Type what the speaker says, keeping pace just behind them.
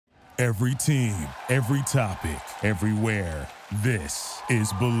Every team, every topic, everywhere. This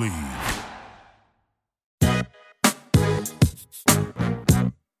is Believe.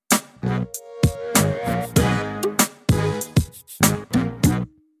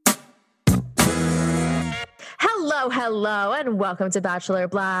 Hello, and welcome to Bachelor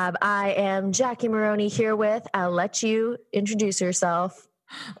Blab. I am Jackie Maroney here with, I'll let you introduce yourself.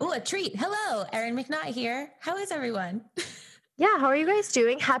 Oh, a treat. Hello, Erin McNaught here. How is everyone? Yeah, how are you guys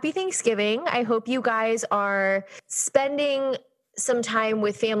doing? Happy Thanksgiving. I hope you guys are spending some time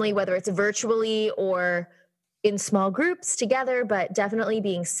with family, whether it's virtually or in small groups together, but definitely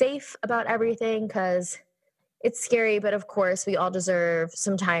being safe about everything because it's scary. But of course, we all deserve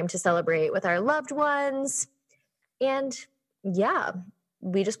some time to celebrate with our loved ones. And yeah,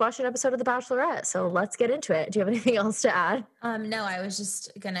 we just watched an episode of The Bachelorette, so let's get into it. Do you have anything else to add? No, I was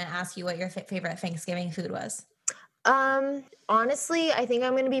just going to ask you what your favorite Thanksgiving food was. Honestly, I think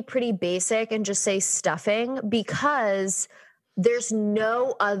I'm going to be pretty basic and just say stuffing because there's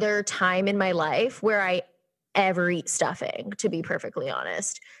no other time in my life where I ever eat stuffing, to be perfectly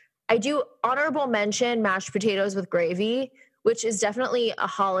honest. I do honorable mention mashed potatoes with gravy, which is definitely a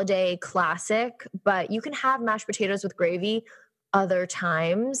holiday classic, but you can have mashed potatoes with gravy other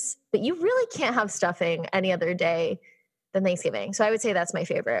times, but you really can't have stuffing any other day than Thanksgiving. So I would say that's my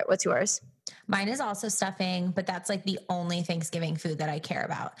favorite. What's yours? Mine is also stuffing, but that's like the only Thanksgiving food that I care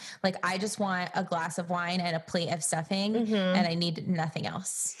about. Like I just want a glass of wine and a plate of stuffing, and I need nothing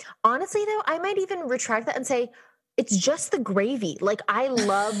else. Honestly, though, I might even retract that and say, it's just the gravy. Like, I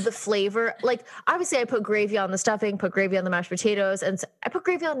love the flavor. Like, obviously, I put gravy on the stuffing, put gravy on the mashed potatoes, and I put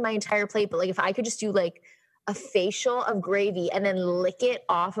gravy on my entire plate. But, like, if I could just do, like, a facial of gravy and then lick it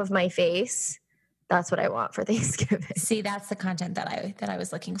off of my face, that's what I want for Thanksgiving. See, that's the content that I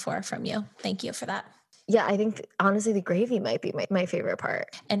was looking for from you. Thank you for that. Yeah, I think, honestly, the gravy might be my favorite part.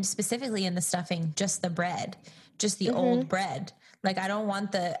 And specifically in the stuffing, just the bread, just the old bread. Like, I don't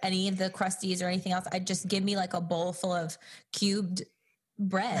want any of the crusties or anything else. I just give me like a bowl full of cubed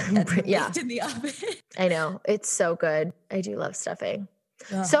bread that's baked in the oven. I know. It's so good. I do love stuffing.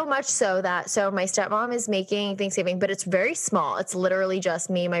 Ugh. So much so that, my stepmom is making Thanksgiving, but it's very small. It's literally just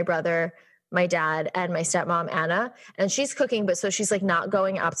me, my brother, my dad, and my stepmom, Anna. And she's cooking, but so she's like not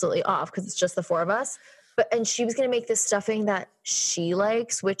going absolutely off because it's just the four of us. And she was going to make this stuffing that she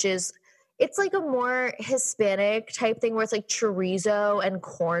likes, which is, it's like a more Hispanic type thing where it's like chorizo and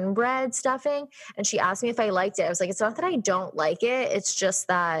cornbread stuffing. And she asked me if I liked it. I was like, it's not that I don't like it. It's just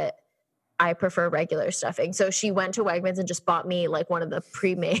that I prefer regular stuffing. So she went to Wegmans and just bought me like one of the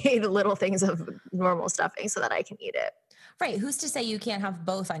pre-made little things of normal stuffing so that I can eat it. Right. Who's to say you can't have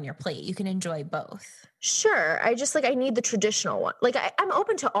both on your plate? You can enjoy both. Sure. I just I need the traditional one. Like I'm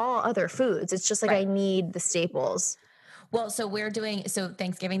open to all other foods. It's just I need the staples. Well, so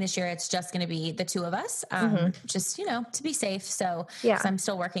Thanksgiving this year, it's just going to be the two of us, just, to be safe. So 'cause I'm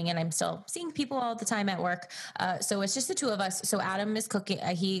still working and I'm still seeing people all the time at work. So it's just the two of us. So Adam is cooking.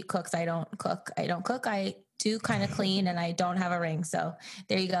 He cooks. I don't cook. I do kind of clean and I don't have a ring. So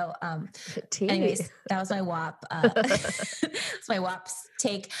there you go. Anyways, that was my WAP. It's my WAP's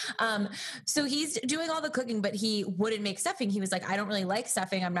take. So he's doing all the cooking, but he wouldn't make stuffing. He was like, I don't really like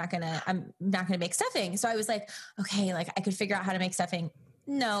stuffing. I'm not going to make stuffing. So I was like, okay, like I could figure out how to make stuffing.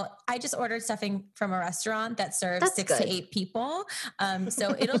 No, I just ordered stuffing from a restaurant that serves 6 to 8 people.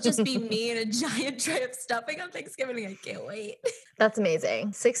 So it'll just be me and a giant tray of stuffing on Thanksgiving. I can't wait. That's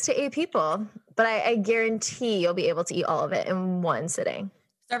amazing. 6 to 8 people. But I guarantee you'll be able to eat all of it in one sitting.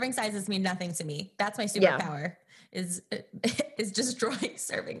 Serving sizes mean nothing to me. That's my superpower is destroying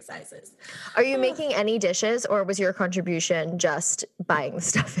serving sizes. Are you making any dishes or was your contribution just buying the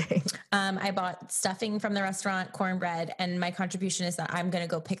stuffing? I bought stuffing from the restaurant, cornbread, and my contribution is that I'm going to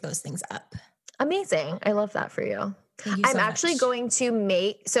go pick those things up. Amazing. I love that for you. I'm actually going to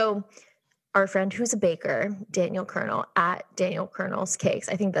make, our friend who's a baker, Daniel Colonel, at Daniel Colonel's Cakes.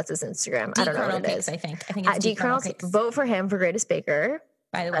 I think that's his Instagram. I don't know what it is. I think it's at D Colonel's Cakes. Vote for him for greatest baker.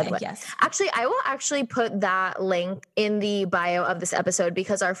 By the way, yes. Actually, I will put that link in the bio of this episode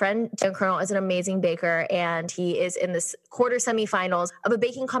because our friend Daniel Colonel is an amazing baker and he is in this quarter semifinals of a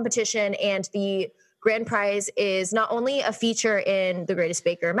baking competition. And the grand prize is not only a feature in the Greatest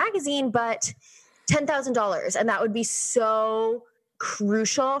Baker magazine, but $10,000. And that would be so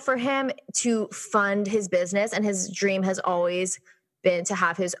crucial for him to fund his business. And his dream has always been to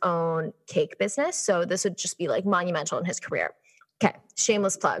have his own cake business. So this would just be like monumental in his career. Okay,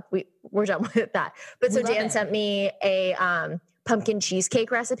 shameless plug. We're done with that. But so Dan sent me a pumpkin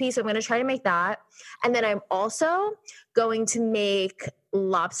cheesecake recipe. So I'm going to try to make that. And then I'm also going to make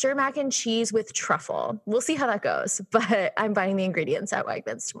lobster mac and cheese with truffle. We'll see how that goes, but I'm buying the ingredients at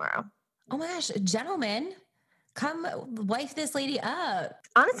Wegmans tomorrow. Oh my gosh, gentlemen, come wife this lady up.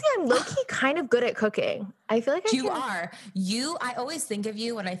 Honestly, I'm low-key kind of good at cooking. I feel like I always think of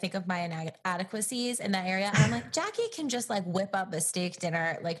you when I think of my inadequacies in that area. And I'm like, Jackie can just like whip up a steak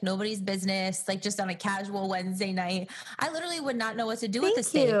dinner, like nobody's business, like just on a casual Wednesday night. I literally would not know what to do with the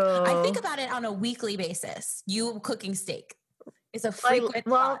steak. I think about it on a weekly basis. You cooking steak. It's a frequent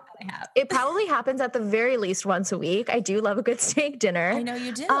thought that I have. It probably happens at the very least once a week. I do love a good steak dinner. I know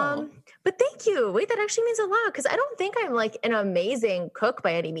you do. But thank you. Wait, that actually means a lot because I don't think I'm like an amazing cook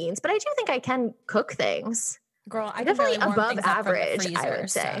by any means, but I do think I can cook things. Girl, I definitely really above average, freezer, I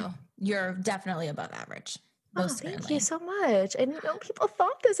would say. So you're definitely above average. Thank you so much. I didn't know people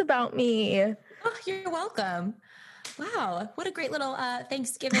thought this about me. Oh, you're welcome. Wow. What a great little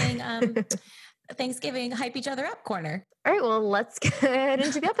Thanksgiving hype each other up corner. All right, well, let's get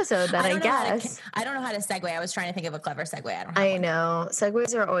into the episode then, I guess. I don't know how to segue. I was trying to think of a clever segue. I know.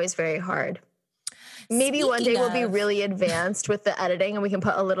 Segues are always very hard. Maybe one day we'll be really advanced with the editing and we can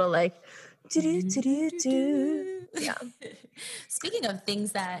put a little like, yeah. Speaking of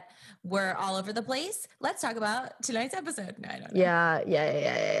things that were all over the place, let's talk about tonight's episode. No, I don't know.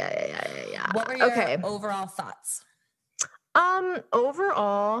 Yeah. What were your overall thoughts?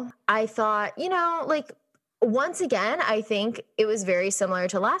 Overall, I thought, like, once again, I think it was very similar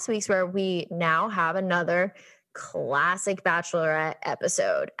to last week's where we now have another classic Bachelorette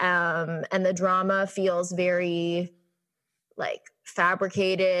episode. And the drama feels very like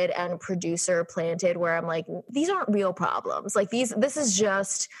fabricated and producer planted where I'm like, these aren't real problems. Like this is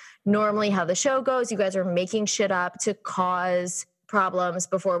just normally how the show goes. You guys are making shit up to cause problems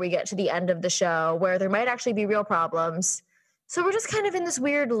before we get to the end of the show where there might actually be real problems. So we're just kind of in this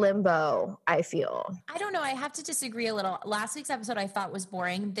weird limbo, I feel. I don't know. I have to disagree a little. Last week's episode I thought was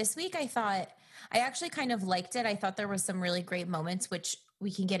boring. This week I actually kind of liked it. I thought there was some really great moments, which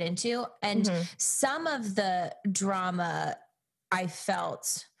we can get into. And some of the drama I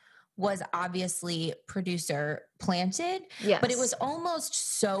felt was obviously producer planted, but it was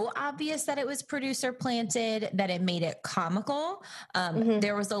almost so obvious that it was producer planted that it made it comical.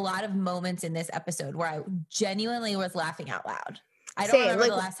 There was a lot of moments in this episode where I genuinely was laughing out loud. I don't remember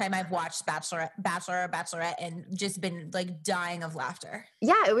the last time I've watched Bachelor or Bachelorette and just been like dying of laughter.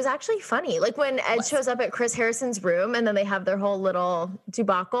 Yeah, it was actually funny. Like when Ed shows up at Chris Harrison's room and then they have their whole little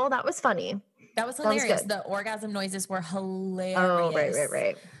debacle. That was funny. That was hilarious. The orgasm noises were hilarious. Oh,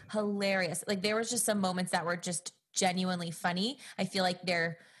 right. Hilarious. Like there was just some moments that were just genuinely funny. I feel like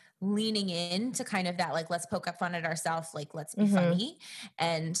they're leaning into kind of that, like, let's poke up fun at ourselves. Like, let's be funny.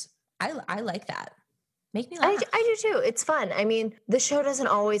 And I like that. Make me laugh. I do too. It's fun. I mean, the show doesn't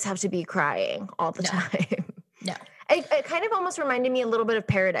always have to be crying all the time. No. It kind of almost reminded me a little bit of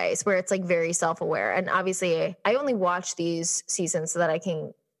Paradise where it's like very self-aware. And obviously I only watch these seasons so that I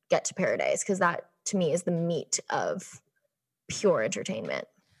can get to Paradise because that to me is the meat of pure entertainment.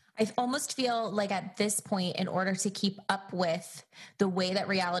 I almost feel like at this point, in order to keep up with the way that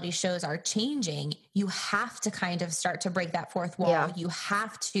reality shows are changing, you have to kind of start to break that fourth wall. Yeah. You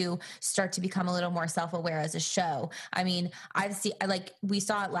have to start to become a little more self-aware as a show. I mean, we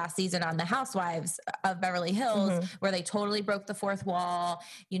saw it last season on The Housewives of Beverly Hills, where they totally broke the fourth wall.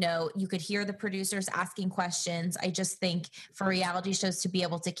 You know, you could hear the producers asking questions. I just think for reality shows to be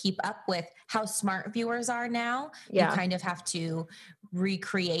able to keep up with how smart viewers are now, you kind of have to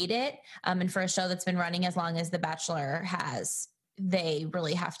recreate it. And for a show that's been running as long as The Bachelor has, they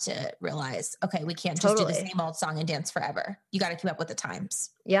really have to realize, okay, we can't just do the same old song and dance forever. You got to keep up with the times.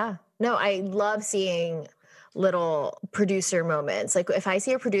 Yeah. No, I love seeing little producer moments. Like if I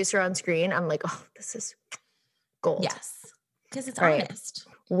see a producer on screen, I'm like, oh, this is gold. Yes. Because it's honest.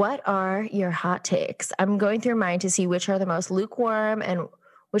 What are your hot takes? I'm going through mine to see which are the most lukewarm and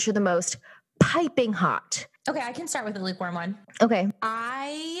which are the most piping hot. Okay, I can start with the lukewarm one. Okay.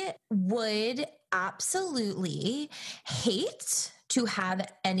 I would absolutely hate to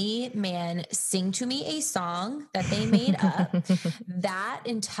have any man sing to me a song that they made up. The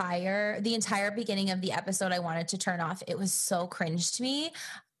entire beginning of the episode, I wanted to turn off. It was so cringe to me.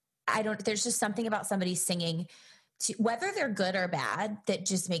 There's just something about somebody singing whether they're good or bad, that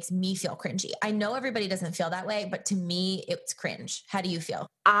just makes me feel cringy. I know everybody doesn't feel that way, but to me, it's cringe. How do you feel?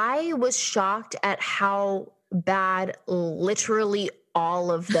 I was shocked at how bad literally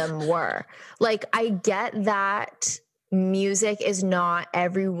all of them were. Like, I get that music is not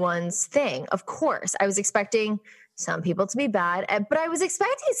everyone's thing. Of course, I was expecting some people to be bad, but I was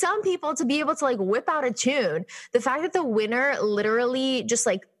expecting some people to be able to like whip out a tune. The fact that the winner literally just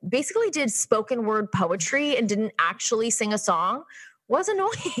like basically did spoken word poetry and didn't actually sing a song was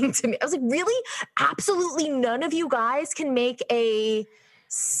annoying to me. I was like, really? Absolutely none of you guys can make a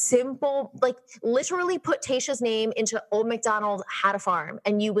simple, like literally put Tayshia's name into Old MacDonald Had a Farm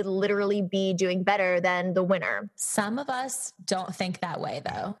and you would literally be doing better than the winner. Some of us don't think that way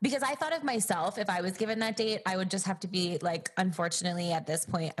though, because I thought of myself, if I was given that date, I would just have to be like, unfortunately at this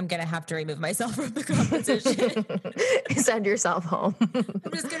point, I'm going to have to remove myself from the competition. Send yourself home.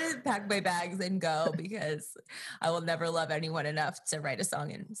 I'm just going to pack my bags and go because I will never love anyone enough to write a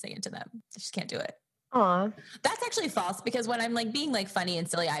song and sing it to them. I just can't do it. Aw. That's actually false because when I'm like being like funny and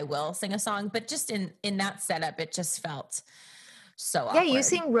silly, I will sing a song, but just in that setup, it just felt so awkward. Yeah, you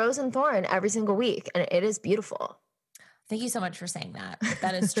sing Rose and Thorn every single week and it is beautiful. Thank you so much for saying that.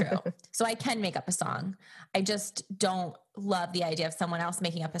 That is true. So I can make up a song. I just don't love the idea of someone else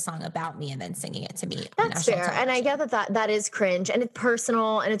making up a song about me and then singing it to me. That's fair. Television. And I get that is cringe and it's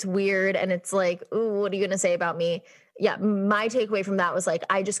personal and it's weird and it's like, ooh, what are you going to say about me? Yeah, my takeaway from that was like,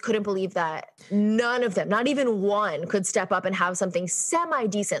 I just couldn't believe that none of them, not even one, could step up and have something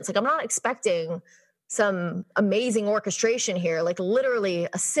semi-decent. Like, I'm not expecting some amazing orchestration here. Like, literally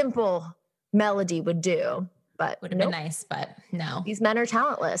a simple melody would do. But would have been nice, but no. These men are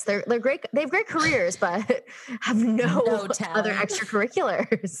talentless. They're great. They have great careers, but have no other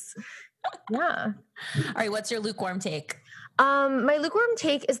extracurriculars. Yeah. All right, what's your lukewarm take? My lukewarm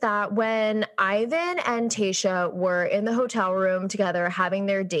take is that when Ivan and Tayshia were in the hotel room together having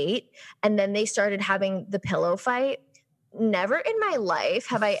their date, and then they started having the pillow fight, never in my life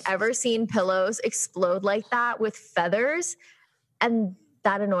have I ever seen pillows explode like that with feathers. And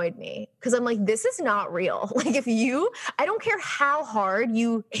that annoyed me because I'm like, this is not real. Like I don't care how hard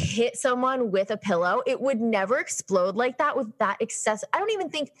you hit someone with a pillow, it would never explode like that with that excessive. I don't even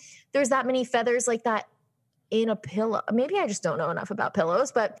think there's that many feathers like that in a pillow. Maybe I just don't know enough about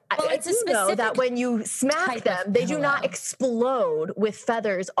pillows, but I do know that when you smack them, they do not explode with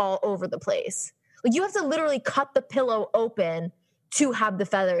feathers all over the place. Like you have to literally cut the pillow open to have the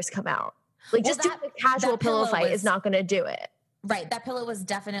feathers come out. Like doing a casual pillow fight is not going to do it. Right. That pillow was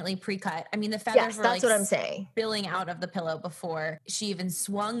definitely pre-cut. I mean, the feathers were that's what I'm saying. Spilling out of the pillow before she even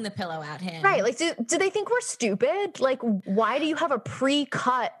swung the pillow at him. Right. Like, do they think we're stupid? Like, why do you have a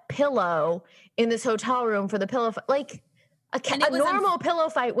pre-cut pillow in this hotel room for the pillow fight? Like, a normal pillow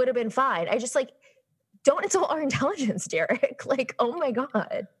fight would have been fine. I just don't insult our intelligence, Derek. Like, oh my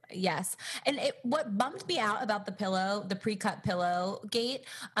God. Yes. And what bummed me out about the pre-cut pillow gate,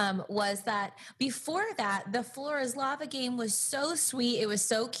 was that before that, the Floor is Lava game was so sweet. It was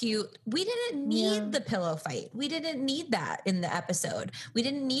so cute. We didn't need the pillow fight. We didn't need that in the episode. We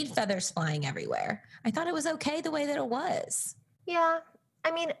didn't need feathers flying everywhere. I thought it was okay the way that it was. Yeah.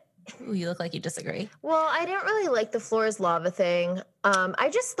 I mean, ooh, you look like you disagree. Well, I didn't really like the Floor is Lava thing. I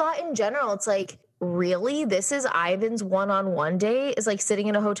just thought in general, it's like, really? This is Ivan's one-on-one date, is like sitting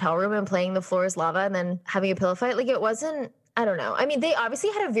in a hotel room and playing the Floor is Lava and then having a pillow fight. Like it wasn't, I don't know. I mean, they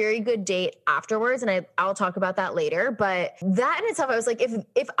obviously had a very good date afterwards and I'll talk about that later, but that in itself, I was like,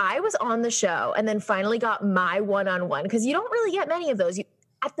 if I was on the show and then finally got my one-on-one, because you don't really get many of those.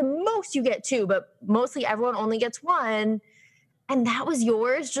 At the most you get two, but mostly everyone only gets one. And that was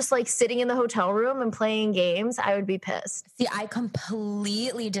yours, just like sitting in the hotel room and playing games, I would be pissed. See, I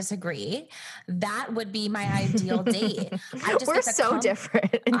completely disagree. That would be my ideal date. We're so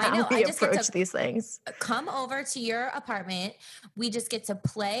different in how we approach these things. Come over to your apartment. We just get to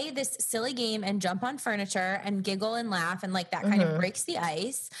play this silly game and jump on furniture and giggle and laugh. And like that kind of breaks the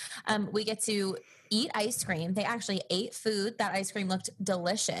ice. We get to eat ice cream. They actually ate food. That ice cream looked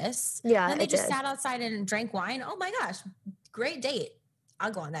delicious. Yeah, and they just sat outside and drank wine. Oh my gosh. Great date.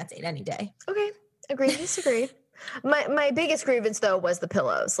 I'll go on that date any day. Okay. Agree, disagree. My biggest grievance though was the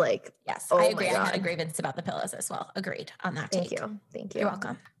pillows. Like, yes, I agree. I had a grievance about the pillows as well. Agreed on that take. Thank you. You're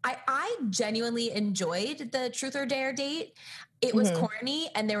welcome. I genuinely enjoyed the Truth or Dare date. It was corny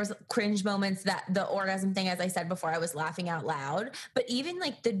and there was cringe moments that the orgasm thing, as I said before, I was laughing out loud. But even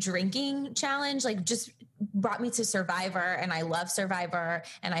like the drinking challenge, like just brought me to Survivor, and I love Survivor,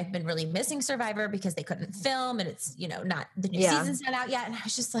 and I've been really missing Survivor because they couldn't film and it's, not the new season's not out yet. And I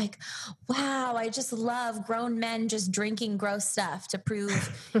was just like, wow, I just love grown men just drinking gross stuff to prove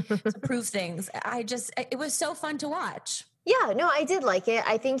things. It was so fun to watch. Yeah, no, I did like it.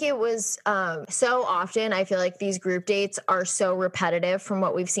 I think it was so often, I feel like these group dates are so repetitive from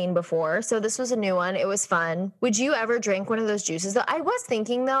what we've seen before. So this was a new one. It was fun. Would you ever drink one of those juices? Though I was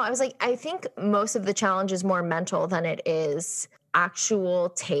thinking, though, I was like, I think most of the challenge is more mental than it is actual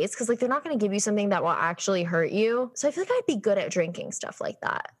taste. Cause like, they're not going to give you something that will actually hurt you. So I feel like I'd be good at drinking stuff like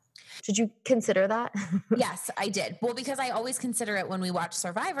that. Did you consider that? Yes, I did. Well, because I always consider it when we watch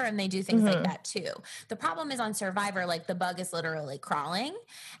Survivor and they do things like that too. The problem is on Survivor, like the bug is literally crawling.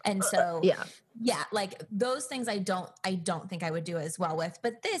 And so, yeah, like those things I don't think I would do as well with,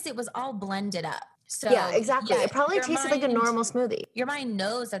 but it was all blended up. So yeah, exactly. It probably tasted like a normal smoothie. Your mind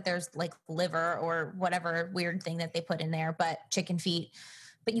knows that there's like liver or whatever weird thing that they put in there, but chicken feet,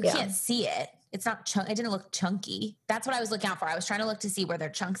 but you can't see it. It's not it didn't look chunky. That's what I was looking out for. I was trying to look to see were there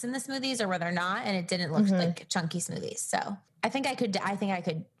chunks in the smoothies or were there not, and it didn't look like chunky smoothies. So I think I could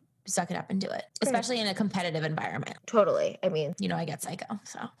suck it up and do it, especially in a competitive environment. Totally. I mean, I get psycho.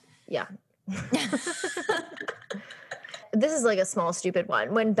 So yeah. This is like a small, stupid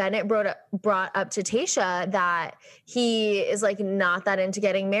one. When Bennett brought up to Tayshia that he is like not that into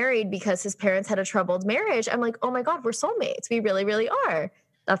getting married because his parents had a troubled marriage, I'm like, oh my God, we're soulmates. We really, really are.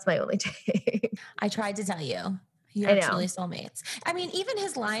 That's my only take. I tried to tell you. You're truly soulmates. I mean, even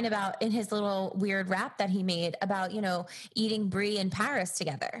his line about in his little weird rap that he made about, eating brie in Paris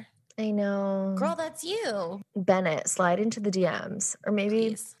together. I know. Girl, that's you. Bennett, slide into the DMs. Or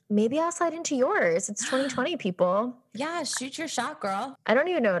maybe I'll slide into yours. It's 2020, people. Yeah, shoot your shot, girl. I don't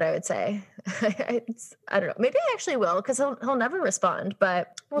even know what I would say. I don't know. Maybe I actually will because he'll never respond,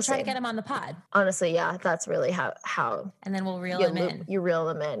 but we'll try to get him on the pod. Honestly, yeah, that's really how. And then we'll reel him in. You reel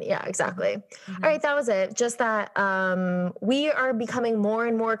them in. Yeah, exactly. Mm-hmm. All right, that was it. Just that we are becoming more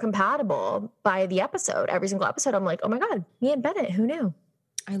and more compatible by the episode. Every single episode, I'm like, oh my God, me and Bennett, who knew?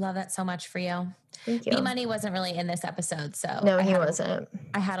 I love that so much for you. Thank you. B-Money wasn't really in this episode, so no, he wasn't.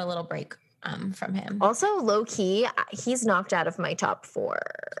 I had a little break from him. Also, low key, he's knocked out of my top 4.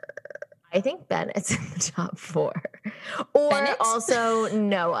 I think Bennett's in the top 4. Or Bennett? Also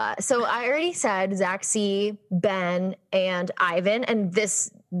Noah. So I already said Zach C, Ben, and Ivan, and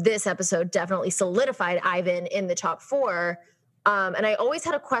this episode definitely solidified Ivan in the top 4. And I always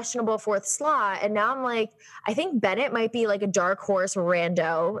had a questionable 4th slot. And now I'm like, I think Bennett might be like a dark horse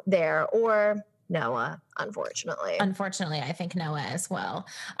rando there, or Noah, unfortunately. Unfortunately, I think Noah as well.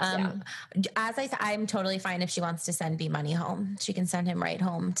 As I'm totally fine if she wants to send B-Money home. She can send him right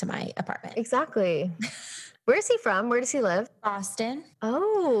home to my apartment. Exactly. Where is he from? Where does he live? Boston.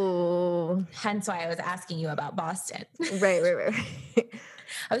 Oh. Hence why I was asking you about Boston. Right.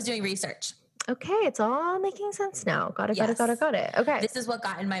 I was doing research. Okay, it's all making sense now. Got it. Okay. This is what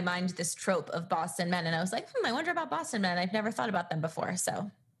got in my mind this trope of Boston men. And I was like, I wonder about Boston men. I've never thought about them before.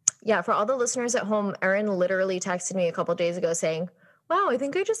 So yeah, for all the listeners at home, Erin literally texted me a couple of days ago saying, wow, I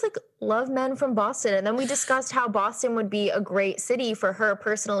think I just like love men from Boston. And then we discussed how Boston would be a great city for her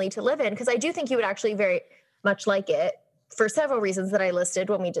personally to live in. Because I do think you would actually very much like it for several reasons that I listed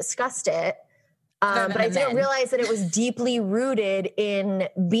when we discussed it. But I didn't realize that it was deeply rooted in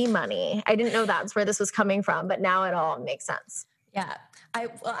B-Money. I didn't know that's where this was coming from, but now it all makes sense. Yeah. I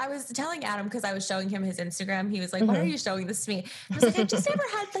was telling Adam because I was showing him his Instagram. He was like, why are you showing this to me? I was like, I just never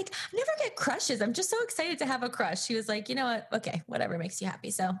had, I never get crushes. I'm just so excited to have a crush. He was like, you know what? Okay, whatever makes you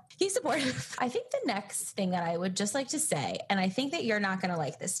happy. So he's supportive. I think the next thing that I would just like to say, and I think that you're not going to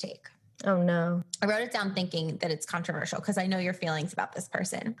like this take. Oh, no. I wrote it down thinking that it's controversial because I know your feelings about this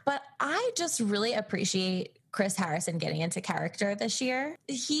person. But I just really appreciate Chris Harrison getting into character this year.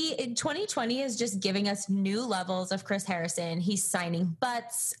 In 2020 is just giving us new levels of Chris Harrison. He's signing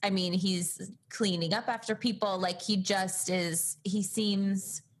butts. I mean, he's cleaning up after people.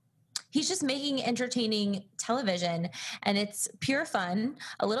 He's just making entertaining television, and it's pure fun,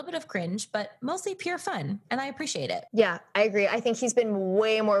 a little bit of cringe, but mostly pure fun. And I appreciate it. Yeah, I agree. I think he's been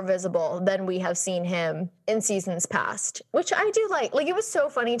way more visible than we have seen him in seasons past, which I do like. It was so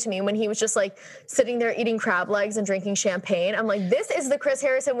funny to me when he was just sitting there eating crab legs and drinking champagne. I'm like, this is the Chris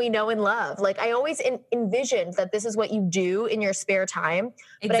Harrison we know and love. I always envisioned that this is what you do in your spare time,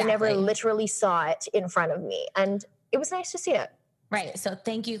 but I never literally saw it in front of me. And it was nice to see it. Right. So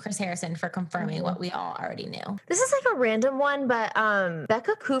thank you, Chris Harrison, for confirming what we all already knew. This is a random one, but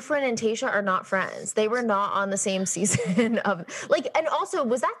Becca Kufrin and Tayshia are not friends. They were not on the same season of and also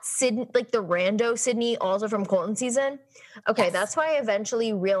was that Sydney, the rando Sydney also from Colton season? Okay, yes. That's why I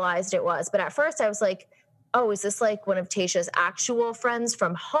eventually realized it was. But at first I was like, oh, is this one of Tayshia's actual friends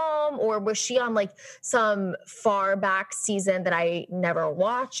from home? Or was she on some far back season that I never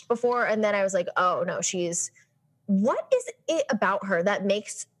watched before? And then I was like, oh no, what is it about her that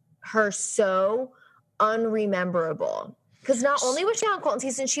makes her so unrememberable? Because not only was she on Colton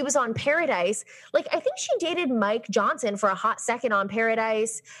season, she was on Paradise. I think she dated Mike Johnson for a hot second on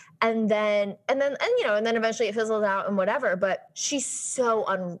Paradise. And then eventually it fizzled out and whatever. But she's so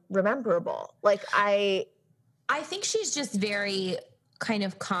unrememberable. I I think she's just very kind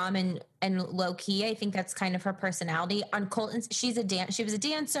of calm and low key. I think that's kind of her personality. On Colton, she was a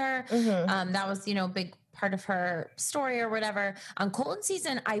dancer. That was, a big part of her story or whatever. On Colton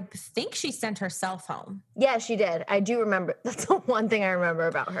season, I think she sent herself home. Yeah, she did. I do remember. That's the one thing I remember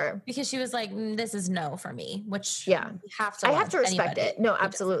about her. Because she was like, this is no for me, which I have to respect it. No,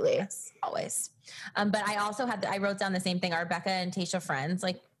 absolutely. Yes, always. But I also I wrote down the same thing. Are Becca and Tayshia friends?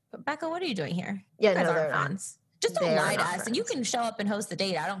 Like, Becca, what are you doing here? Yeah, you guys no, aren't they're friends. Just don't lie to us. And you can show up and host the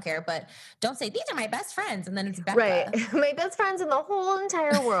date. I don't care. But don't say, these are my best friends. And then it's Becca. Right. My best friends in the whole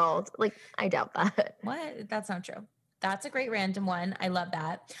entire world. Like, I doubt that. What? That's not true. That's a great random one. I love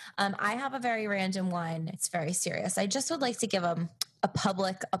that. I have a very random one. It's very serious. I just would like to give a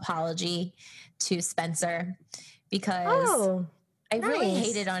public apology to Spencer because I really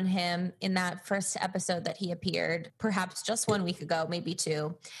hated on him in that first episode that he appeared, perhaps just 1 week ago, maybe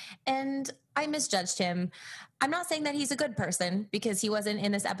 2. And I misjudged him. I'm not saying that he's a good person because he wasn't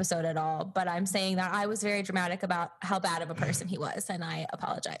in this episode at all, but I'm saying that I was very dramatic about how bad of a person he was, and I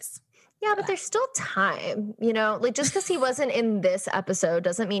apologize. Yeah, but there's still time, like just because he wasn't in this episode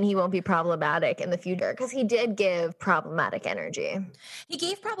doesn't mean he won't be problematic in the future, because he did give problematic energy. He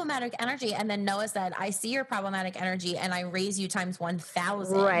gave problematic energy, and then Noah said, I see your problematic energy and I raise you times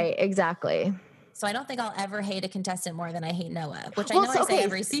 1,000. Right, exactly. So I don't think I'll ever hate a contestant more than I hate Noah, which I say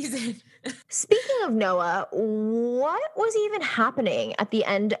every season. Speaking of Noah, what was even happening at the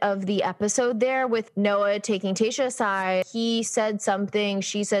end of the episode there with Noah taking Tayshia aside? He said something,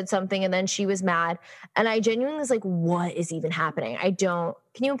 she said something, and then she was mad. And I genuinely was like, what is even happening? Can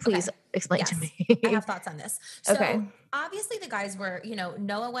you please explain to me? I have thoughts on this. So obviously the guys were,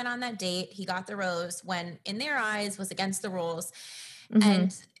 Noah went on that date. He got the rose when in their eyes was against the rules.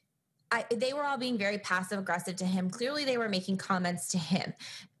 And they were all being very passive aggressive to him. Clearly they were making comments to him.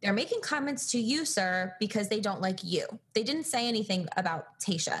 They're making comments to you, sir, because they don't like you. They didn't say anything about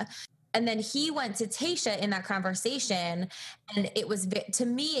Tayshia. And then he went to Tayshia in that conversation, and it was, to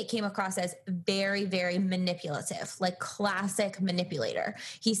me, it came across as very, very manipulative, like classic manipulator.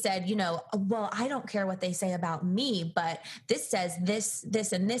 He said, well, I don't care what they say about me, but this says this,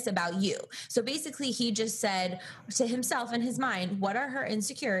 and this about you. So basically he just said to himself in his mind, what are her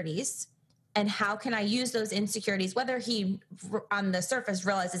insecurities? And how can I use those insecurities, whether he on the surface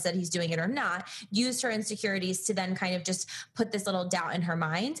realizes that he's doing it or not, use her insecurities to then kind of just put this little doubt in her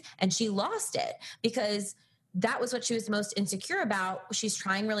mind. And she lost it because that was what she was most insecure about. She's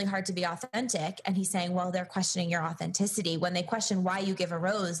trying really hard to be authentic. And he's saying, well, they're questioning your authenticity. When they question why you give a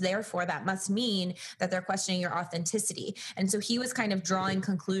rose, therefore that must mean that they're questioning your authenticity. And so he was kind of drawing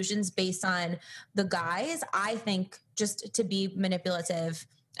conclusions based on the guys, I think, just to be manipulative.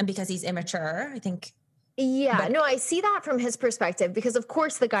 And because he's immature, I think. Yeah, no, I see that from his perspective, because of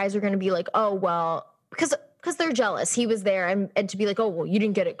course the guys are going to be like, oh, well, because they're jealous. He was there, and to be like, oh, well, you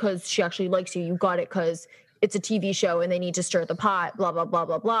didn't get it because she actually likes you. You got it because it's a TV show and they need to stir the pot, blah, blah, blah,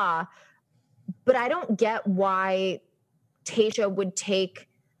 blah, blah. But I don't get why Tayshia would take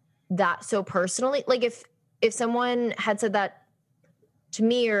that so personally. Like if someone had said that to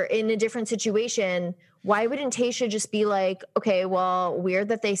me or in a different situation, why wouldn't Tayshia just be like, okay, well, weird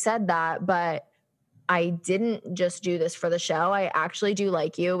that they said that, but I didn't just do this for the show. I actually do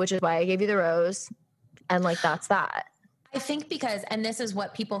like you, which is why I gave you the rose. And like, that's that. I think because, and this is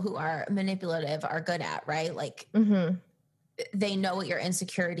what people who are manipulative are good at, right? Like, they know what your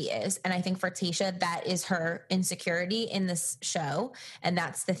insecurity is. And I think for Tayshia, that is her insecurity in this show. And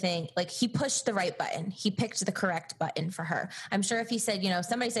that's the thing. Like, he pushed the right button. He picked the correct button for her. I'm sure if he said,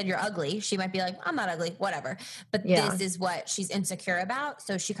 somebody said you're ugly, she might be like, I'm not ugly, whatever. But this is what she's insecure about.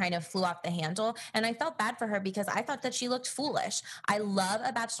 So she kind of flew off the handle. And I felt bad for her because I thought that she looked foolish. I love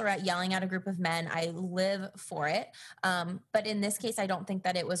a bachelorette yelling at a group of men. I live for it. But in this case, I don't think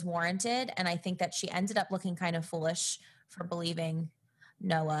that it was warranted. And I think that she ended up looking kind of foolish for believing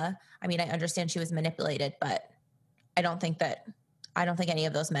Noah. I mean, I understand she was manipulated, but I don't think any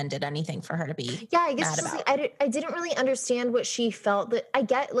of those men did anything for her to be I guess mad it's about. Like, I didn't really understand what she felt. That I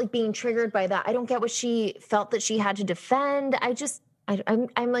get, like, being triggered by that. I don't get what she felt that she had to defend.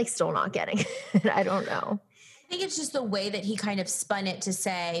 I'm like still not getting it. I don't know. I think it's just the way that he kind of spun it to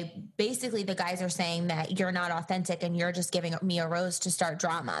say, basically the guys are saying that you're not authentic and you're just giving me a rose to start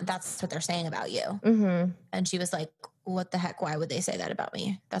drama. That's what they're saying about you. Mm-hmm. And she was like, what the heck? Why would they say that about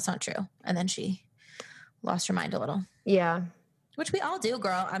me? That's not true. And then she lost her mind a little. Yeah. Which we all do,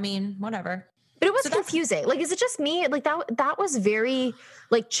 girl. I mean, whatever. But it was confusing. Like, is it just me? Like, that was very,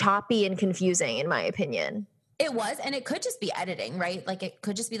 like, choppy and confusing, in my opinion. It was, and it could just be editing, right? Like, it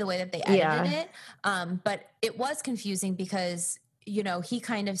could just be the way that they edited it. But it was confusing because, he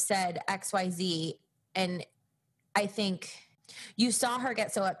kind of said XYZ, and I think you saw her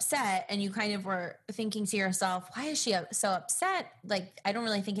get so upset and you kind of were thinking to yourself, why is she so upset? Like, I don't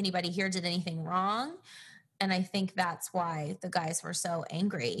really think anybody here did anything wrong. And I think that's why the guys were so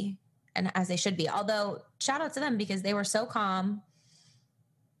angry, and as they should be. Although shout out to them because they were so calm.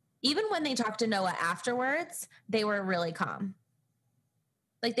 Even when they talked to Noah afterwards, they were really calm.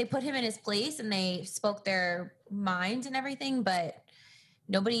 Like, they put him in his place and they spoke their mind and everything, but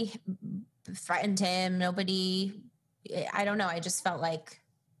nobody threatened him. Nobody, I don't know. I just felt like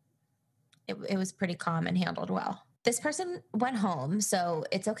it was pretty calm and handled well. This person went home, so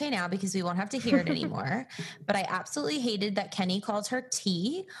it's okay now because we won't have to hear it anymore. But I absolutely hated that Kenny called her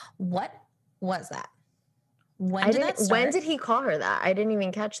T. What was that? When did that start? When did he call her that? I didn't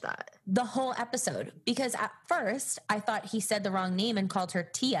even catch that. The whole episode. Because at first I thought he said the wrong name and called her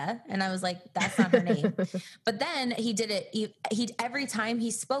Tia. And I was like, that's not her name. But then he did it. He every time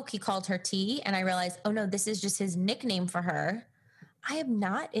he spoke, he called her T. And I realized, oh no, this is just his nickname for her. I am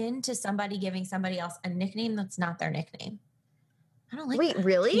not into somebody giving somebody else a nickname that's not their nickname. I don't like Wait, that.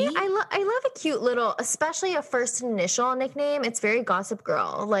 really? T? I love a cute little, especially a first initial nickname. It's very Gossip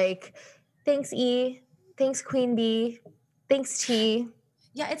Girl. Like, thanks E, thanks Queen Bee, thanks T.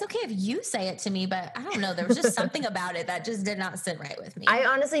 Yeah, it's okay if you say it to me, but I don't know. There was just something about it that just did not sit right with me. I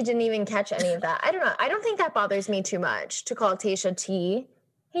honestly didn't even catch any of that. I don't know. I don't think that bothers me too much to call Tayshia T.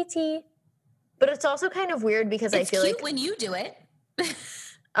 Hey, T. But it's also kind of weird because I feel cute like when you do it.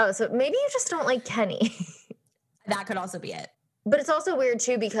 Oh, so maybe you just don't like Kenny. That could also be it. But it's also weird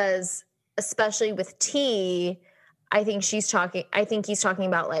too because especially with T, I think he's talking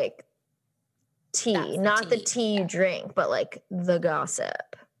about like tea, not the tea you drink, but like the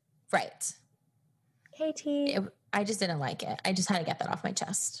gossip. Right. Hey, T. I just didn't like it. I just had to get that off my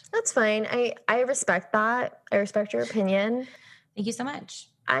chest. That's fine. I respect that. I respect your opinion. Thank you so much.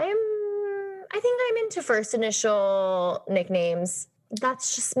 I think I'm into first initial nicknames.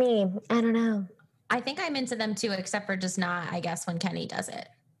 That's just me. I don't know. I think I'm into them too, except for just not, I guess, when Kenny does it.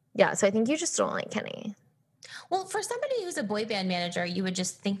 Yeah, so I think you just don't like Kenny. Well, for somebody who's a boy band manager, you would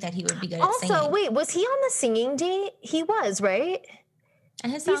just think that he would be good at singing. Also, wait, was he on the singing date? He was, right?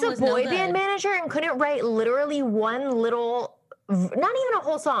 And his song He's a was boy no band manager and couldn't write literally one little, not even a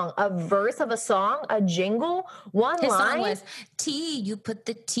whole song, a verse of a song, a jingle, one line. His song was, T, you put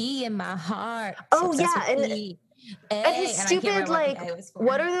the T in my heart. Oh, yeah. And his stupid, like,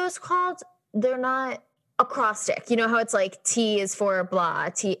 what are those called? They're not acrostic. You know how it's like T is for blah,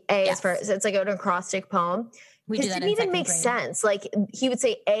 A is for, so it's like an acrostic poem. It didn't even make sense. Like, he would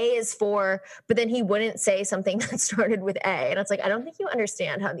say A is for, but then he wouldn't say something that started with A. And it's like, I don't think you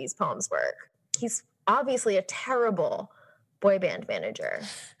understand how these poems work. He's obviously a terrible boy band manager.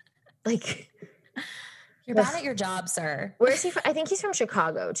 Like, you're bad at your job, sir. Where is he from? I think he's from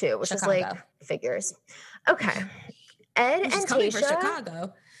Chicago too, which is like figures. Okay. Ed and Tayshia. For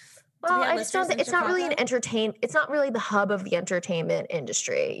Chicago. Well, I just don't think it's not really it's not really the hub of the entertainment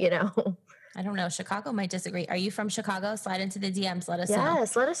industry, you know? I don't know. Chicago might disagree. Are you from Chicago? Slide into the DMs. Let us know.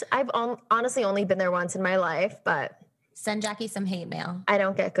 Yes, let us. I've honestly only been there once in my life, but send Jackie some hate mail. I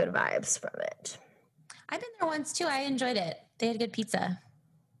don't get good vibes from it. I've been there once too. I enjoyed it. They had good pizza.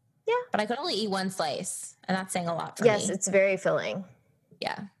 Yeah. But I could only eat one slice, and that's saying a lot for me. Yes, it's very filling.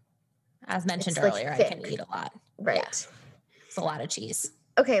 Yeah. As mentioned earlier, I can eat a lot. Right. Yeah. It's a lot of cheese.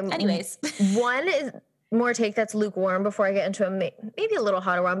 Okay. Anyways. One is more take that's lukewarm before I get into maybe a little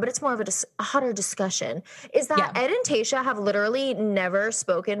hotter one, but it's more of a hotter discussion, is that Ed and Tayshia have literally never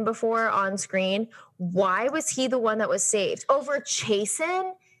spoken before on screen. Why was he the one that was saved? Over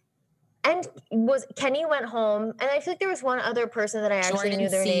Chasen? And Kenny went home, and I feel like there was one other person that I actually knew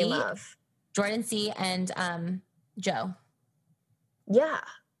their name of. Jordan C. and Joe. Yeah.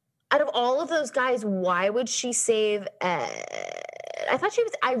 Out of all of those guys, why would she save Ed?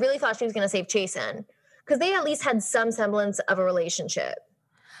 I really thought she was going to save Chasen, because they at least had some semblance of a relationship.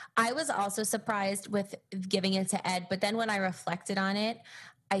 I was also surprised with giving it to Ed, but then when I reflected on it,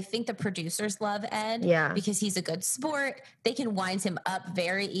 I think the producers love Ed because he's a good sport. They can wind him up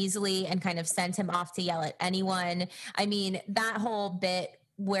very easily and kind of send him off to yell at anyone. I mean, that whole bit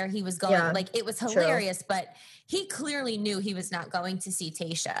where he was going, like, it was hilarious, but he clearly knew he was not going to see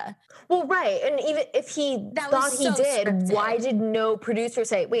Tayshia. Well, right. And even if he thought he did, scripted. Why did no producer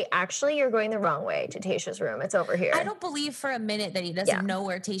say, wait, actually, you're going the wrong way to Tayshia's room. It's over here. I don't believe for a minute that he doesn't know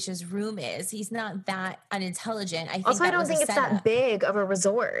where Tayshia's room is. He's not that unintelligent. I don't think it's that big of a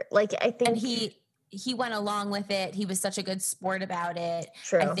resort. Like, I think. And he went along with it. He was such a good sport about it.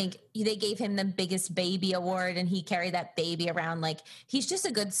 True. I think they gave him the biggest baby award, and he carried that baby around. Like, he's just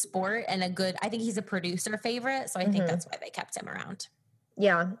a good sport and I think he's a producer favorite. So I think that's why they kept him around.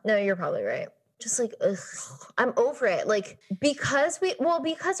 Yeah, no, you're probably right. just like, ugh, I'm over it. Like, because we've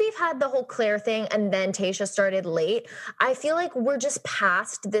had the whole Claire thing and then Tayshia started late, I feel like we're just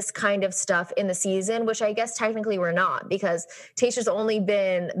past this kind of stuff in the season, which I guess technically we're not, because Tayshia's only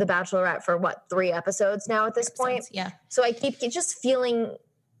been the Bachelorette for 3 episodes now at this point. Yeah. So I keep just feeling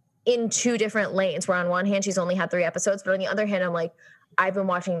in 2 different lanes, where on one hand, she's only had 3 episodes, but on the other hand, I'm like, I've been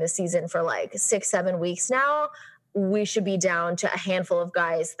watching this season for like 6-7 weeks now. We should be down to a handful of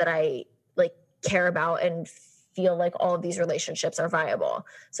guys that I like care about and feel like all of these relationships are viable.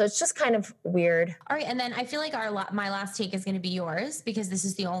 So it's just kind of weird. All right. And then I feel like my last take is going to be yours, because this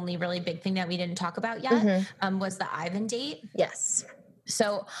is the only really big thing that we didn't talk about yet, was the Ivan date. Yes.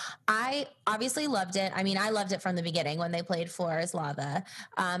 So I obviously loved it. I mean, I loved it from the beginning when they played Floor is Lava.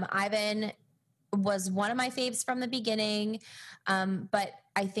 Ivan was one of my faves from the beginning. But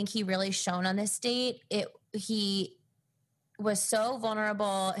I think he really shone on this date. He was so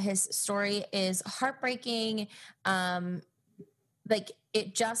vulnerable. His story is heartbreaking. Like,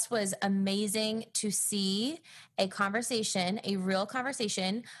 it just was amazing to see a real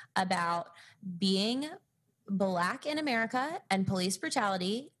conversation about being Black in America and police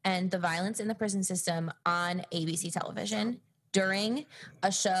brutality and the violence in the prison system on ABC television during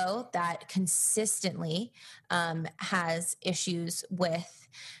a show that consistently has issues with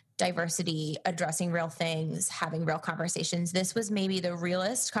diversity, addressing real things, having real conversations. This was maybe the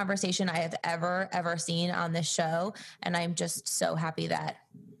realest conversation I have ever seen on this show. And I'm just so happy that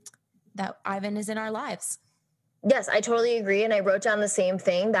Ivan is in our lives. Yes, I totally agree. And I wrote down the same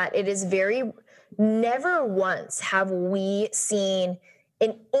thing, that it is never once have we seen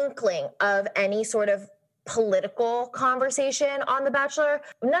an inkling of any sort of political conversation on The Bachelor.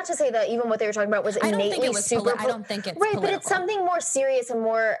 Not to say that even what they were talking about was innately super. I don't think it's right, political. But it's something more serious and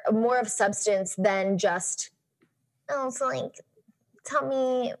more of substance than just, oh, it's like, tell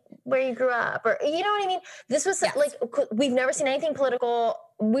me where you grew up, or you know what I mean? This was like, we've never seen anything political.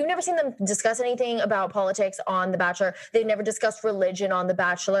 We've never seen them discuss anything about politics on The Bachelor. They've never discussed religion on The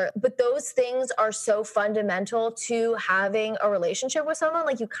Bachelor. But those things are so fundamental to having a relationship with someone.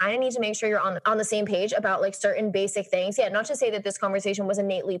 Like, you kind of need to make sure you're on the same page about like certain basic things. Yeah, not to say that this conversation was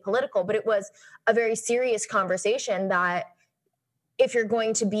innately political, but it was a very serious conversation that if you're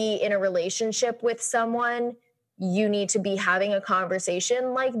going to be in a relationship with someone, you need to be having a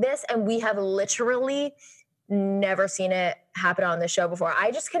conversation like this. And we have literally never seen it happen on the show before. I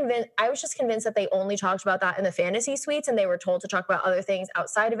was just convinced that they only talked about that in the fantasy suites and they were told to talk about other things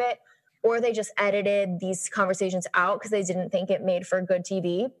outside of it, or they just edited these conversations out because they didn't think it made for good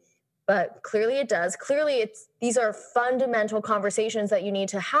TV. But clearly it does. Clearly these are fundamental conversations that you need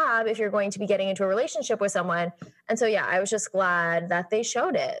to have if you're going to be getting into a relationship with someone. And so, yeah, I was just glad that they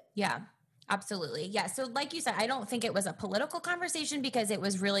showed it. Yeah. Absolutely. Yeah. So like you said, I don't think it was a political conversation because it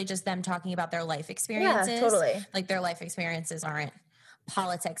was really just them talking about their life experiences. Yeah, totally. Like, their life experiences aren't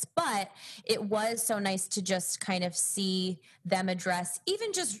politics, but it was so nice to just kind of see them address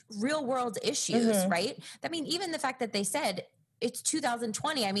even just real world issues, right? I mean, even the fact that they said it's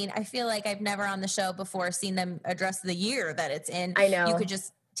 2020. I mean, I feel like I've never on the show before seen them address the year that it's in. I know. You could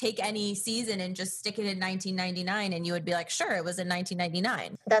just take any season and just stick it in 1999 and you would be like, sure, it was in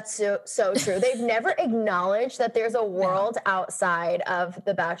 1999. That's so true. They've never acknowledged that there's a world outside of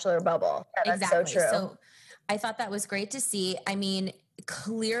the Bachelor bubble. Yeah, that's exactly. So true. So I thought that was great to see. I mean,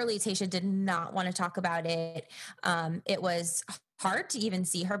 clearly Tayshia did not want to talk about it. It was hard to even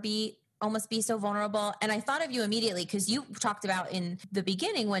see her almost be so vulnerable. And I thought of you immediately because you talked about in the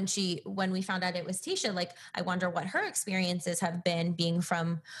beginning when we found out it was Tayshia, like, I wonder what her experiences have been being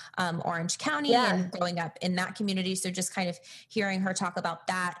from Orange County and growing up in that community. So just kind of hearing her talk about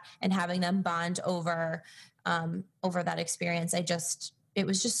that and having them bond over that experience. It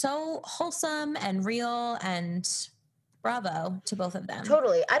was just so wholesome and real, and bravo to both of them.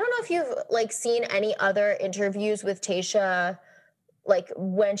 Totally. I don't know if you've like seen any other interviews with Tayshia, like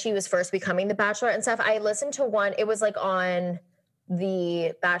when she was first becoming the Bachelor and stuff. I listened to one, it was like on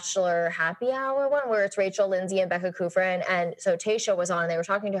the Bachelor Happy Hour one where it's Rachel Lindsay and Becca Kufrin. And so Tayshia was on and they were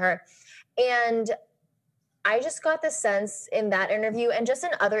talking to her. And I just got the sense in that interview and just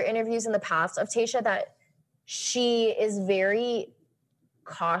in other interviews in the past of Tayshia that she is very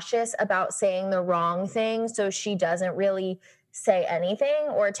cautious about saying the wrong thing. So she doesn't really say anything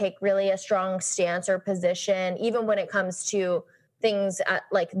or take really a strong stance or position, even when it comes to things at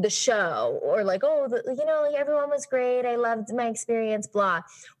like the show or like, like everyone was great. I loved my experience, blah.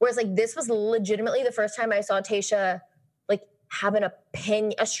 Whereas like this was legitimately the first time I saw Tayshia like have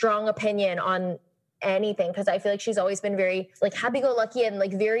a strong opinion on anything. Cause I feel like she's always been very like happy-go-lucky and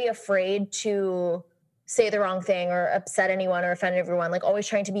like very afraid to say the wrong thing or upset anyone or offend everyone, like always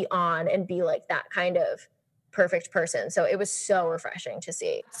trying to be on and be like that kind of perfect person. So it was so refreshing to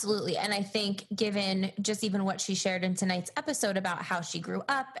see. Absolutely. And I think given just even what she shared in tonight's episode about how she grew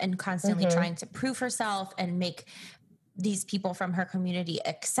up and constantly trying to prove herself and make these people from her community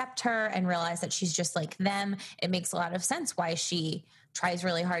accept her and realize that she's just like them, it makes a lot of sense why she tries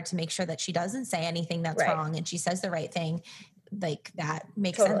really hard to make sure that she doesn't say anything that's wrong and she says the right thing. Like that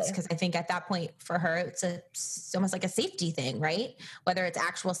makes sense, because I think at that point for her, it's almost like a safety thing, right? Whether it's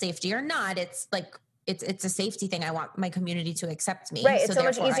actual safety or not, it's like it's a safety thing. I want my community to accept me. Right. It's so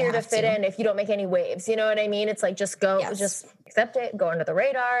much easier to fit in if you don't make any waves. You know what I mean? It's like just go, just accept it, go under the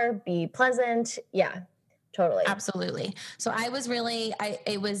radar, be pleasant. Yeah. Totally. Absolutely. So I was really,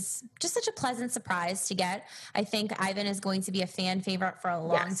 it was just such a pleasant surprise to get. I think Ivan is going to be a fan favorite for a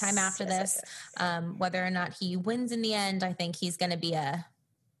long time after this. Whether or not he wins in the end, I think he's going to be I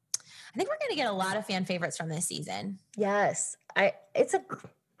think we're going to get a lot of fan favorites from this season. Yes.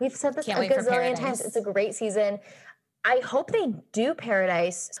 We've said this a gazillion times. It's a great season. I hope they do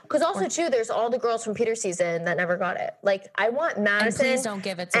Paradise. Because also, too, there's all the girls from Peter's season that never got it. Like, I want Madison and please don't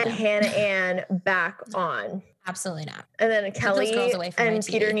give it to them. Hannah Ann back on. Absolutely not. And then Kelly and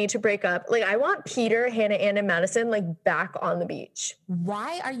Peter need to break up. Like, I want Peter, Hannah Ann, and Madison, like, back on the beach.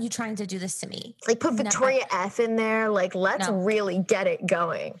 Why are you trying to do this to me? Like, put Victoria F in there. Like, let's really get it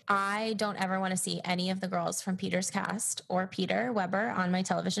going. I don't ever want to see any of the girls from Peter's cast or Peter Weber on my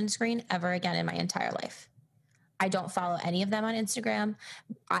television screen ever again in my entire life. I don't follow any of them on Instagram.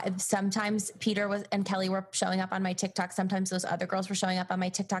 Sometimes Peter and Kelly were showing up on my TikTok. Sometimes those other girls were showing up on my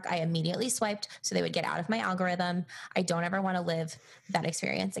TikTok. I immediately swiped so they would get out of my algorithm. I don't ever want to live that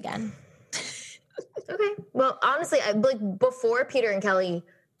experience again. Okay. Well, honestly, like before Peter and Kelly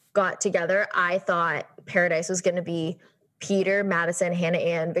got together, I thought Paradise was going to be Peter, Madison, Hannah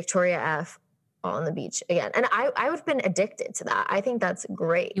Ann, Victoria F, all on the beach again. And I would have been addicted to that. I think that's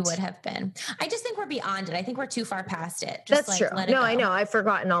great. You would have been. I just think we're beyond it. I think we're too far past it. That's true. No, I know. I've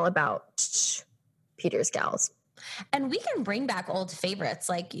forgotten all about Peter's gals. And we can bring back old favorites.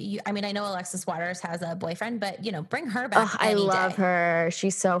 Like, I know Alexis Waters has a boyfriend, but, bring her back. Oh, I love her.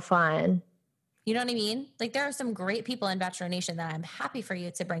 She's so fun. You know what I mean? Like, there are some great people in Bachelor Nation that I'm happy for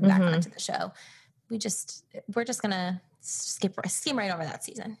you to bring back onto the show. We're just going to skim right over that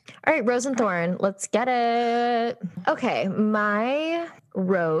season. All right, Rose and Thorn, let's get it. Okay, my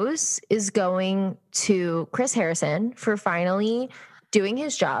rose is going to Chris Harrison for finally doing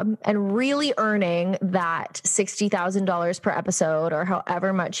his job and really earning that $60,000 per episode or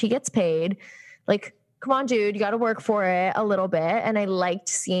however much he gets paid. Like, come on, dude, you got to work for it a little bit. And I liked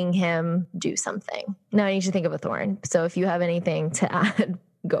seeing him do something. Now I need to think of a thorn. So if you have anything to add,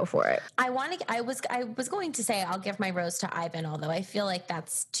 go for it. I was going to say I'll give my rose to Ivan, although I feel like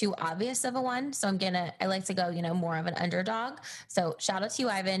that's too obvious of a one. So I like to go, more of an underdog. So shout out to you,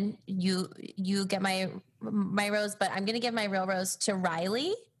 Ivan. You get my rose, but I'm going to give my real rose to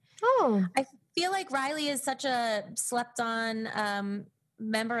Riley. Oh, I feel like Riley is such a slept on,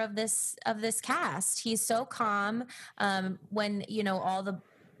 member of this cast. He's so calm. When all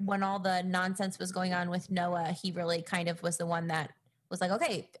the nonsense was going on with Noah, he really kind of was the one that was like,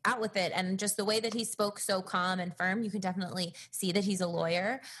 okay, out with it. And just the way that he spoke so calm and firm, you can definitely see that he's a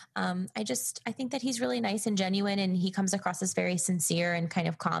lawyer. I think that he's really nice and genuine, and he comes across as very sincere and kind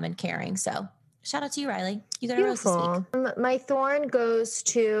of calm and caring. So shout out to you, Riley. You got a rose this week. My thorn goes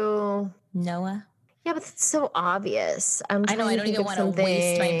to Noah. Yeah, but it's so obvious. I know. I don't even want to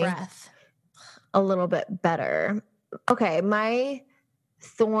waste my breath. A little bit better. Okay, my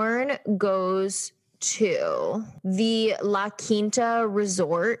thorn goes to the La Quinta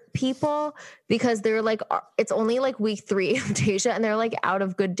resort people because they're like, it's only like week 3 of Tayshia and they're like out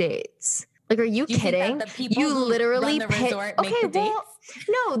of good dates. Like, are you kidding? You literally run the resort make the dates?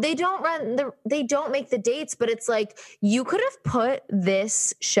 No, they don't make the dates, but it's like you could have put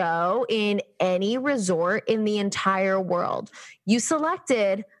this show in any resort in the entire world. You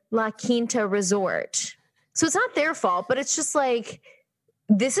selected La Quinta Resort. So it's not their fault, but it's just like,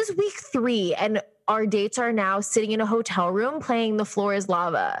 this is week 3 and our dates are now sitting in a hotel room playing The Floor is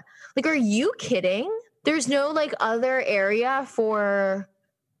Lava. Like, are you kidding? There's no like other area for,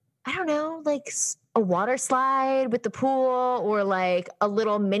 I don't know, like a water slide with the pool or like a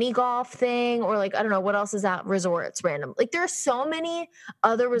little mini golf thing or like, I don't know, what else is at resorts random? Like, there are so many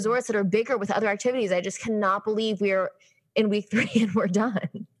other resorts that are bigger with other activities. I just cannot believe we're in week 3 and we're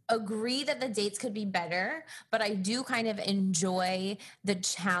done. agree that the dates could be better, but I do kind of enjoy the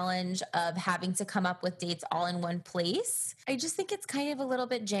challenge of having to come up with dates all in one place. I just think it's kind of a little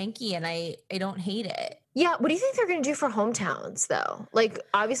bit janky, and I don't hate it. Yeah. What do you think they're going to do for hometowns, though? Like,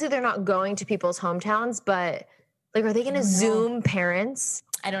 obviously they're not going to people's hometowns, but like, are they going to Zoom parents?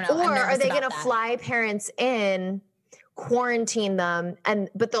 I don't know. Or are they going to fly parents in, quarantine them,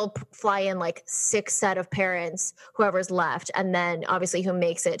 but they'll fly in like 6 set of parents, whoever's left, and then obviously who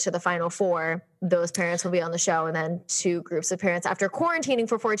makes it to the final 4, those parents will be on the show, and then 2 groups of parents after quarantining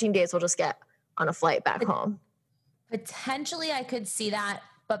for 14 days will just get on a flight back home. Potentially I could see that,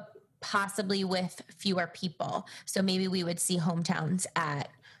 but possibly with fewer people. So maybe we would see hometowns at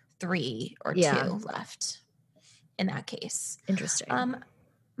 3 or 2 left in that case. Interesting.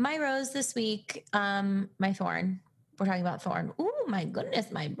 My rose this week, my thorn. We're talking about thorn. Oh my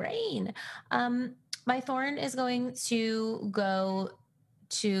goodness, my brain. My thorn is going to go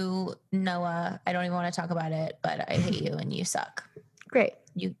to Noah. I don't even want to talk about it, but I hate you and you suck. Great.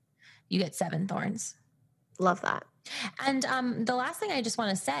 You get 7 thorns. Love that. And the last thing I just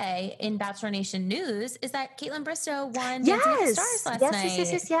want to say in Bachelor Nation news is that Caitlin Bristow won Dancing with the Stars last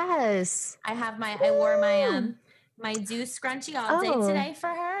night. Yes. I wore my Zeus scrunchie all day today for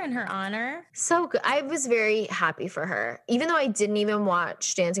her in her honor. So good. I was very happy for her, even though I didn't even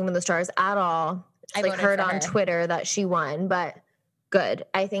watch Dancing with the Stars at all. I heard on Twitter that she won, but good.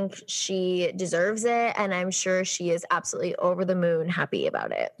 I think she deserves it, and I'm sure she is absolutely over the moon happy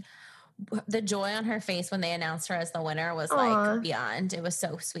about it. The joy on her face when they announced her as the winner was like beyond. It was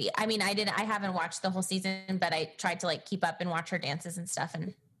so sweet. I mean, I haven't watched the whole season, but I tried to like keep up and watch her dances and stuff,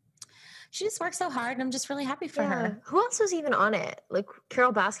 and she just worked so hard, and I'm just really happy for her. Who else was even on it? Like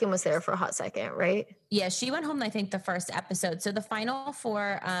Carol Baskin was there for a hot second, right? Yeah, she went home, I think, the first episode. So the final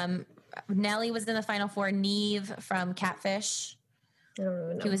 4, Nelly was in the final 4. Neve from Catfish. I don't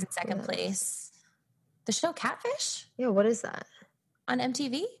even know. He was in second place. The show Catfish? Yeah, what is that? On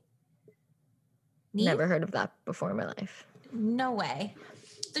MTV? Neve? Never heard of that before in my life. No way.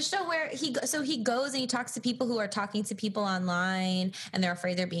 The show where he goes and he talks to people who are talking to people online, and they're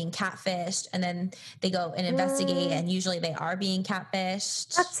afraid they're being catfished, and then they go and investigate, and usually they are being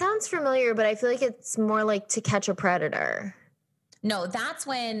catfished. That sounds familiar, but I feel like it's more like To Catch a Predator. No, that's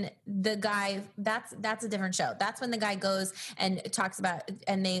when the guy, that's a different show. That's when the guy goes and talks about,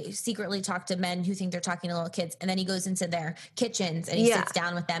 and they secretly talk to men who think they're talking to little kids. And then he goes into their kitchens and he sits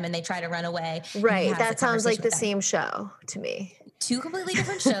down with them and they try to run away. Right. That sounds like the same show to me. 2 completely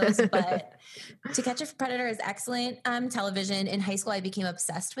different shows, but To Catch a Predator is excellent television. In high school, I became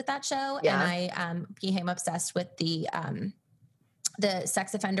obsessed with that show. Yeah. And I became obsessed with the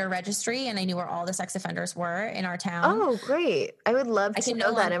sex offender registry, and I knew where all the sex offenders were in our town. Oh, great. I would love to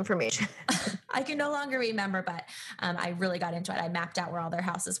know that information. I can no longer remember, but I really got into it. I mapped out where all their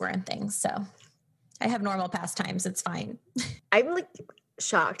houses were and things. So I have normal pastimes. It's fine. I'm like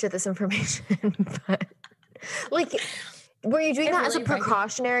shocked at this information, but like, were you doing that as a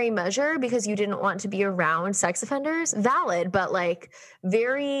precautionary measure because you didn't want to be around sex offenders? Valid, but like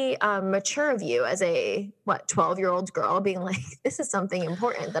very mature of you as a 12-year-old girl being like, this is something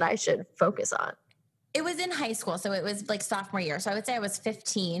important that I should focus on. It was in high school, so it was like sophomore year. So I would say I was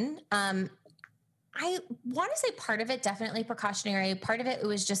 15. I want to say part of it definitely precautionary. Part of it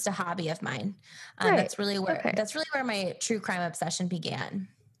was just a hobby of mine. Right. That's really where my true crime obsession began.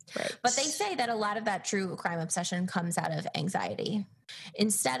 Right. But they say that a lot of that true crime obsession comes out of anxiety.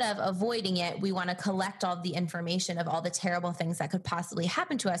 Instead of avoiding it, we want to collect all the information of all the terrible things that could possibly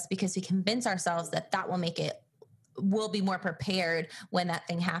happen to us because we convince ourselves that we'll be more prepared when that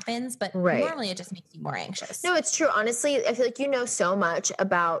thing happens. But normally it just makes you more anxious. No, it's true. Honestly, I feel like you know so much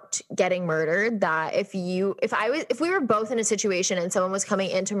about getting murdered that if we were both in a situation and someone was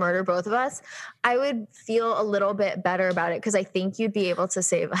coming in to murder both of us, I would feel a little bit better about it because I think you'd be able to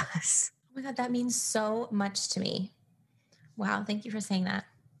save us. Oh my God, that means so much to me. Wow. Thank you for saying that.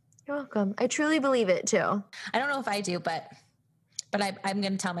 You're welcome. I truly believe it too. I don't know if I do, but I'm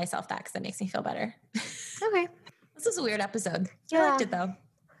going to tell myself that because that makes me feel better. Okay. This was a weird episode. Yeah. I liked it though.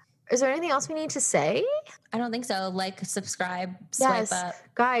 Is there anything else we need to say? I don't think so. Like, subscribe, swipe up.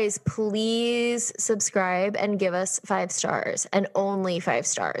 Guys, please subscribe and give us 5 stars and only 5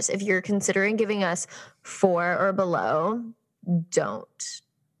 stars. If you're considering giving us 4 or below, don't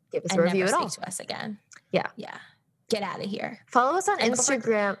give us a review at all. Speak to us again. Yeah. Yeah. Get out of here. Follow us on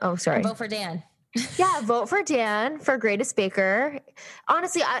Instagram. Vote for Dan. Yeah, vote for Dan for greatest baker.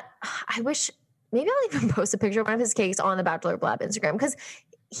 Honestly, I wish maybe I'll even post a picture of one of his cakes on the Bachelor Blab Instagram because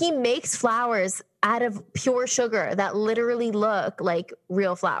he makes flowers out of pure sugar that literally look like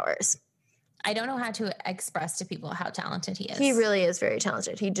real flowers. I don't know how to express to people how talented he is. He really is very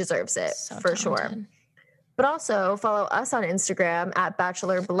talented. He deserves it for sure. But also follow us on Instagram at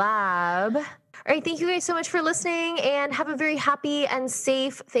Bachelor Blab. All right. Thank you guys so much for listening, and have a very happy and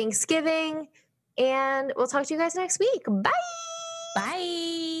safe Thanksgiving. And we'll talk to you guys next week. Bye.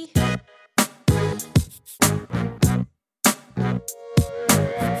 Bye.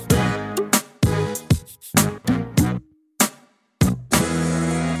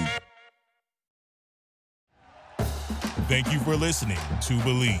 Thank you for listening to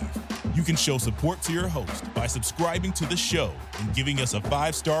Believe. You can show support to your host by subscribing to the show and giving us a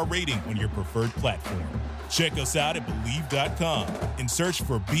 5-star rating on your preferred platform. Check us out at Believe.com and search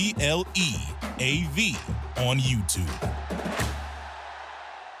for BLEAV on YouTube.